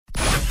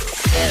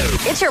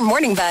It's your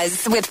Morning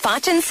Buzz with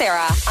Foch and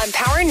Sarah on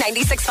Power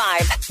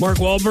 96.5. Mark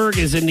Wahlberg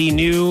is in the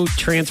new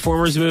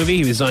Transformers movie.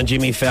 He was on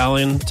Jimmy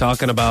Fallon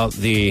talking about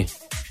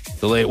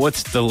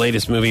what's the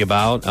latest movie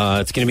about.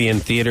 It's going to be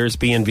in theaters,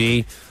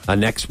 B&B,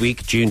 next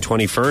week, June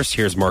 21st.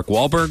 Here's Mark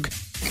Wahlberg.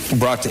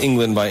 Brought to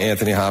England by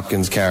Anthony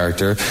Hopkins'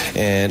 character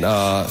and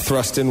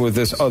thrust in with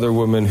this other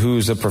woman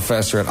who's a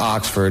professor at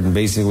Oxford. And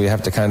basically we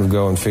have to kind of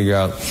go and figure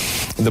out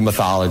the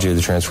mythology of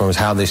the Transformers,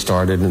 how they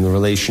started, and the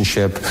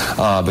relationship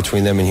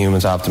between them and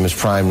humans. Optimus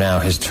Prime now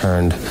has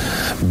turned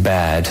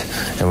bad,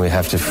 and we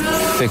have to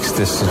fix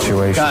this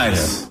situation.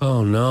 Guys.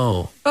 Oh,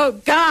 no. Oh,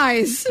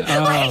 guys.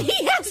 Like,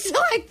 he has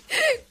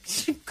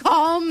to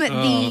calm the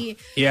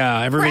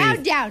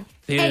crowd down.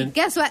 Hey,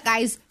 guess what,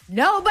 guys?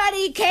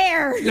 Nobody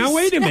cares. Now,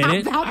 wait a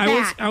minute.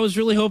 I was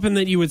really hoping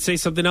that you would say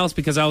something else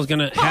because I was going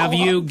to have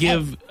you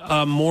give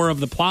more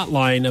of the plot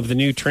line of the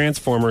new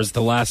Transformers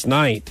the last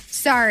night.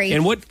 Sorry.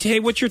 And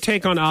what's your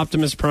take on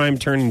Optimus Prime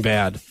turning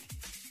bad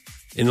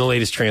in the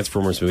latest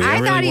Transformers movie?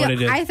 I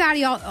thought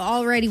he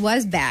already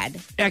was bad.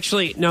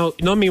 Actually, no,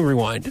 let me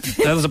rewind.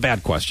 That was a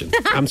bad question.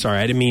 I'm sorry.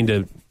 I didn't mean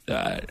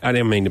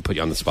to put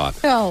you on the spot.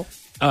 Oh.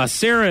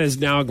 Sarah is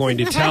now going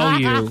to tell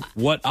you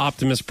what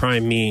Optimus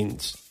Prime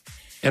means.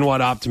 And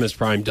what Optimus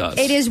Prime does.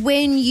 It is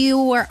when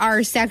you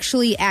are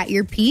sexually at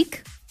your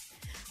peak.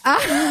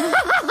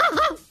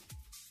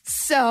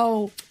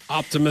 So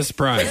Optimus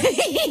Prime.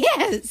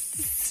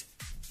 Yes.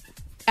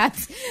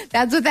 That's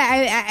what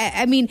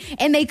I mean,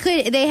 and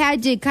they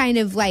had to kind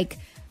of like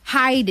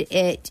hide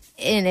it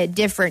in a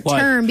different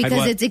term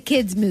because it's a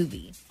kids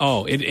movie.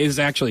 Oh, it is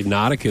actually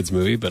not a kids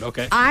movie, but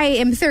okay. I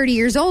am 30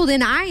 years old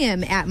and I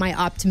am at my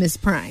Optimus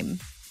Prime.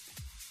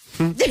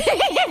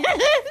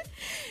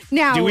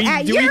 Now,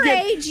 at your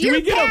age,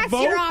 you're past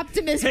your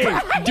Optimus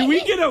Prime. Do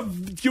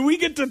we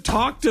get to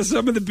talk to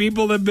some of the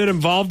people that have been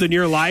involved in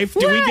your life?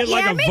 Do we get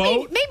a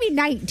vote? Maybe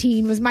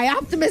 19 was my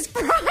Optimus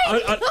Prime.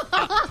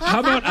 How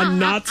about a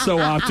not so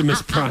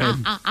Optimus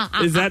Prime?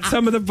 Is that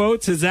some of the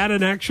votes? Is that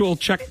an actual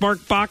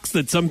checkmark box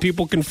that some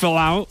people can fill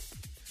out?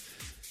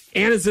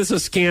 And is this a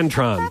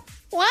Scantron?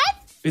 What?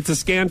 It's a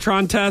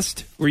Scantron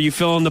test where you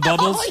fill in the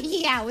bubbles? Oh,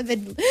 yeah, with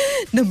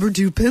a number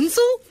 2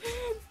 pencil.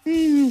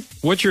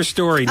 What's your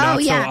story, so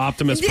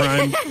Optimus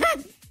Prime?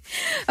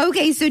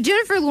 Okay, so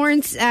Jennifer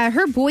Lawrence,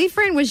 her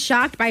boyfriend was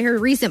shocked by her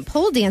recent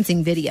pole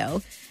dancing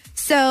video.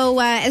 So,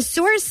 a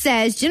source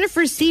says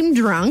Jennifer seemed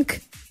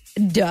drunk,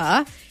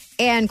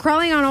 and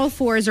crawling on all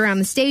fours around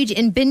the stage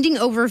and bending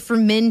over for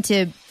men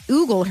to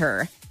oogle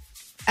her.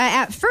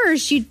 At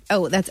first,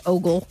 that's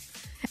ogle.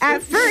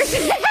 At first...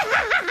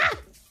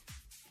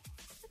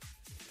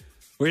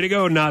 Way to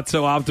go, not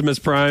so Optimus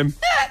Prime.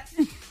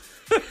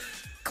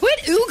 Quit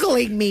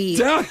oogling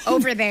me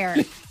over there.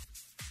 Is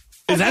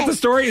that the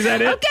story? Is that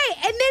it? Okay,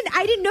 and then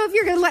I didn't know if you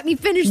were going to let me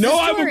finish the story.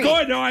 No, I would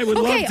go. No, I would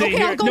love to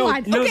hear. I'll go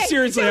on. No,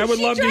 seriously, I would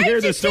love to hear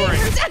the story.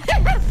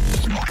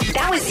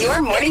 That was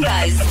your Morning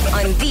Buzz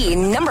on the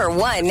number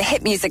 1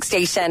 hit music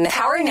station,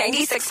 Power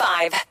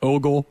 96.5.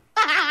 Ogle.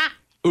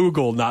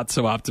 Oogle, not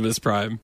so Optimus Prime.